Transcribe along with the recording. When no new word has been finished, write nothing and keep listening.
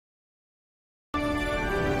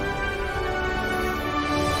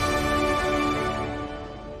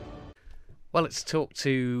Well, let's talk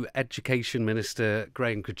to Education Minister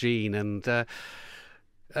Graham Cregeen. And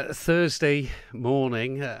Thursday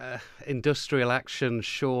morning, industrial action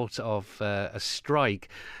short of a strike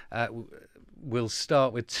will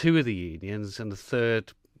start with two of the unions, and the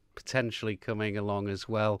third potentially coming along as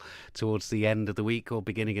well towards the end of the week or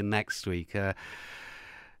beginning of next week.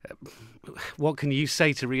 What can you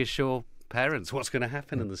say to reassure parents? What's going to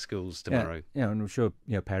happen in the schools tomorrow? And I'm sure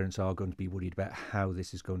parents are going to be worried about how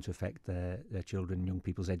this is going to affect their children and young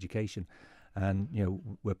people's education. And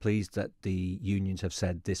we're pleased that the unions have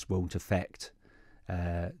said this won't affect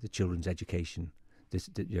the children's education.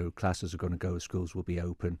 Classes are going to go, schools will be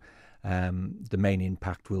open. The main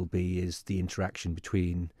impact will be is the interaction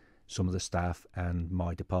between some of the staff and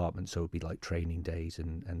my department. So it'll be like training days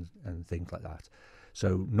and things like that.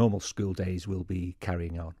 So normal school days will be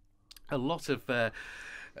carrying on. A lot of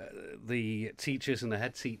the teachers and the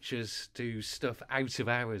head teachers do stuff out of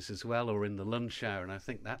hours as well, or in the lunch hour, and I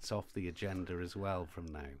think that's off the agenda as well from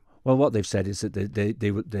now. Well, what they've said is that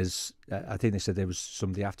there's I think they said there was some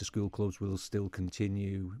of the after-school clubs will still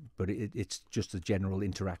continue, but it's just a general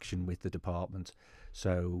interaction with the department.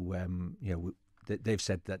 So they've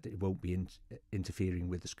said that it won't be interfering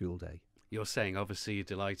with the school day. You're saying, obviously, you're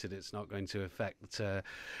delighted it's not going to affect the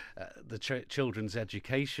children's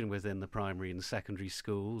education within the primary and secondary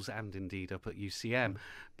schools, and indeed up at UCM,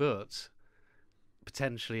 but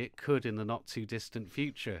potentially it could in the not too distant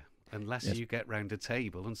future, unless you get round a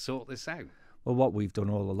table and sort this out. Well, what we've done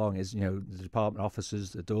all along is, the department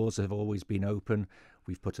offices, the doors have always been open.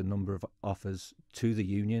 We've put a number of offers to the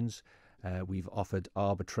unions. We've offered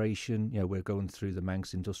arbitration. We're going through the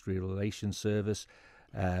Manx Industrial Relations Service.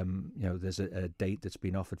 There's a date that's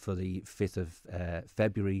been offered for the 5th of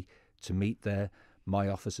February to meet there. My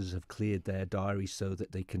officers have cleared their diaries so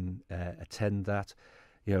that they can attend that.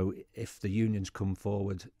 If the unions come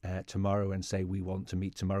forward tomorrow and say we want to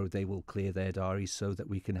meet tomorrow, they will clear their diaries so that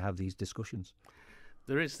we can have these discussions.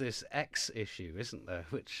 There is this X issue, isn't there,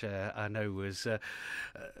 which I know was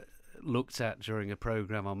looked at during a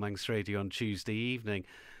programme on Manx Radio on Tuesday evening.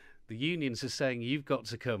 The unions are saying you've got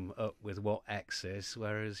to come up with what X is,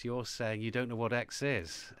 whereas you're saying you don't know what X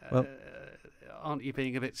is. Well, aren't you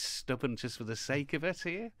being a bit stubborn just for the sake of it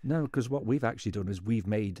here? No, because what we've actually done is we've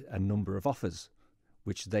made a number of offers,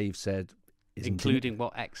 which they've said including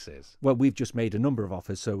what X is. Well, we've just made a number of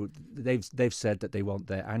offers, so they've said that they want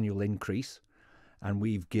their annual increase, and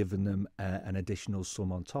we've given them an additional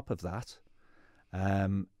sum on top of that,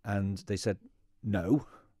 and they said no.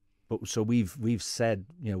 But so we've said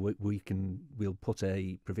we'll put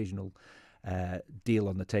a provisional deal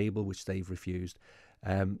on the table, which they've refused.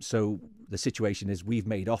 So the situation is we've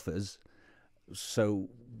made offers, so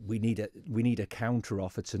we need a counter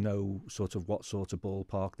offer to know what sort of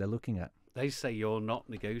ballpark they're looking at. They say you're not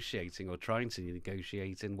negotiating or trying to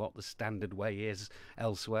negotiate in what the standard way is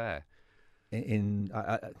elsewhere.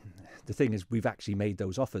 The thing is, we've actually made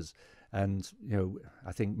those offers. And,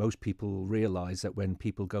 I think most people realise that when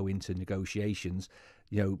people go into negotiations,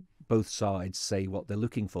 both sides say what they're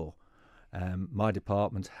looking for. My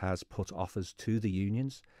department has put offers to the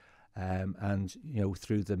unions, and,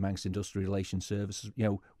 through the Manx Industrial Relations Service,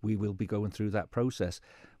 we will be going through that process.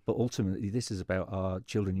 But ultimately, this is about our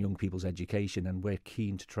children and young people's education, and we're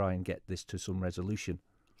keen to try and get this to some resolution.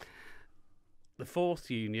 The fourth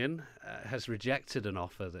union has rejected an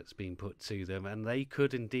offer that's been put to them, and they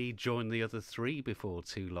could indeed join the other three before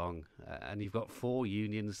too long. And you've got four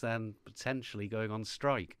unions then potentially going on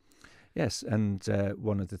strike. Yes, and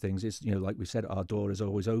one of the things is, like we said, our door is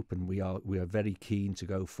always open. We are very keen to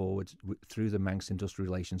go forward through the Manx Industrial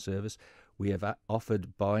Relations Service. We have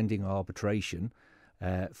offered binding arbitration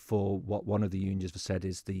for what one of the unions have said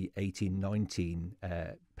is the 18-19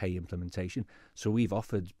 pay implementation. So we've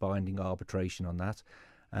offered binding arbitration on that,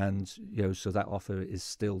 and so that offer is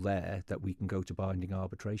still there that we can go to binding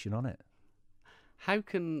arbitration on it. How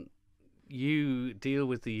can you deal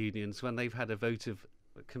with the unions when they've had a vote of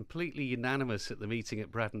completely unanimous at the meeting at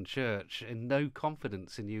Braddon Church and no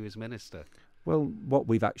confidence in you as minister? Well, what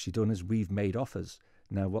we've actually done is we've made offers.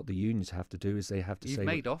 Now, what the unions have to do is they have to say... You've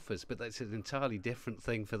made offers, but that's an entirely different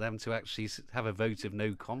thing for them to actually have a vote of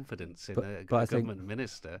no confidence in a government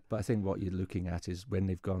minister. But I think what you're looking at is when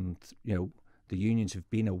they've gone... the unions have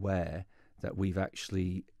been aware that we've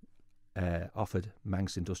actually offered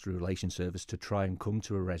Manx Industrial Relations Service to try and come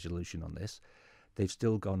to a resolution on this. They've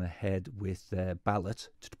still gone ahead with their ballot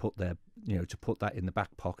to put that in the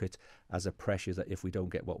back pocket as a pressure that if we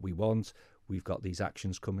don't get what we want, we've got these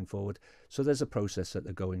actions coming forward. So there's a process that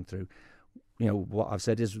they're going through. What I've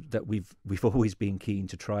said is that we've always been keen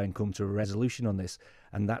to try and come to a resolution on this,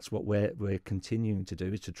 and that's what we're continuing to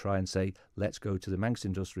do, is to try and say, let's go to the Manx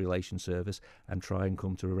Industrial Relations Service and try and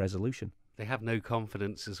come to a resolution. They have no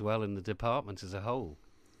confidence as well in the department as a whole.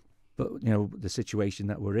 But the situation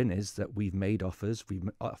that we're in is that we've made offers, we've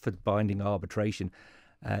offered binding arbitration.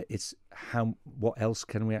 It's what else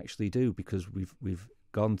can we actually do? Because we've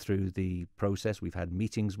gone through the process, we've had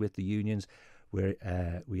meetings with the unions,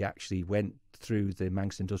 where we actually went through the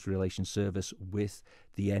Manx Industrial Relations Service with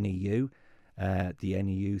the NEU. The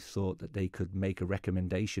NEU thought that they could make a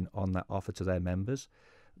recommendation on that offer to their members.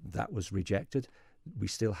 That was rejected. We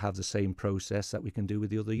still have the same process that we can do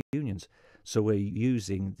with the other unions. So we're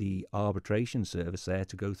using the arbitration service there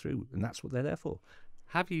to go through, and that's what they're there for.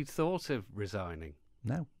 Have you thought of resigning?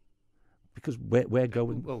 No, because we're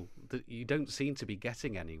going... Well, you don't seem to be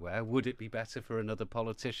getting anywhere. Would it be better for another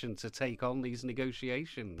politician to take on these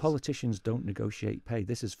negotiations? Politicians don't negotiate pay.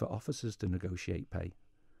 This is for officers to negotiate pay.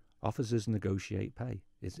 Officers negotiate pay.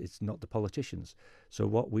 It's not the politicians. So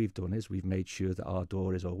what we've done is we've made sure that our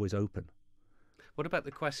door is always open. What about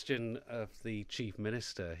the question of the Chief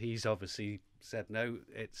Minister? He's obviously said no,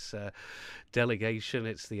 it's delegation,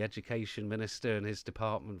 it's the Education Minister and his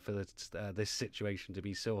department for this situation to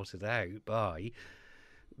be sorted out by.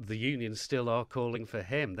 The unions still are calling for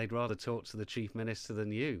him. They'd rather talk to the Chief Minister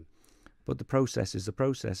than you. But the process is the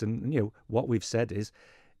process. And, what we've said is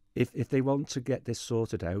if they want to get this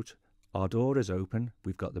sorted out, our door is open.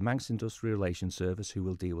 We've got the Manx Industrial Relations Service who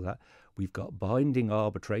will deal with that. We've got binding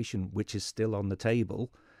arbitration, which is still on the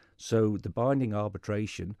table. So the binding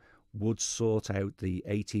arbitration would sort out the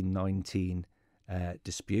 1819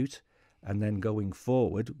 dispute. And then going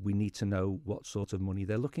forward, we need to know what sort of money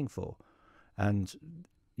they're looking for. And,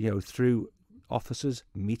 through officers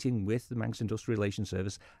meeting with the Manx Industrial Relations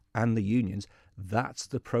Service and the unions, that's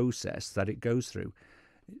the process that it goes through.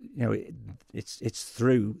 It's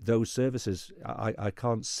through those services. I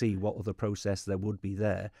can't see what other process there would be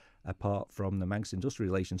there apart from the Manx Industrial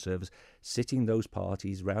Relations Service sitting those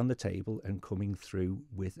parties round the table and coming through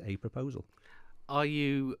with a proposal. Are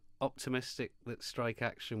you optimistic that strike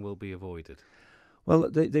action will be avoided? Well,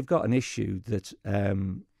 they've got an issue that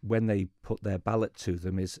when they put their ballot to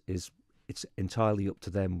them is it's entirely up to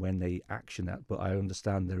them when they action that. But I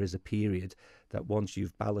understand there is a period that once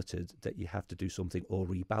you've balloted that you have to do something or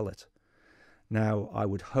reballot. Now, I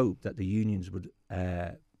would hope that the unions would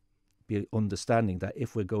be understanding that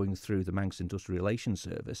if we're going through the Manx Industrial Relations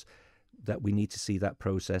Service, that we need to see that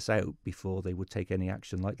process out before they would take any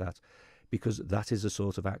action like that, because that is a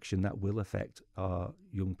sort of action that will affect our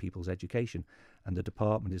young people's education. And the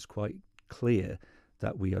department is quite clear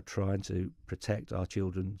that we are trying to protect our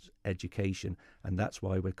children's education, and that's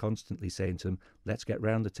why we're constantly saying to them, let's get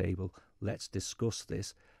round the table, let's discuss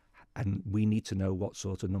this, and we need to know what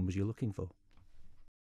sort of numbers you're looking for.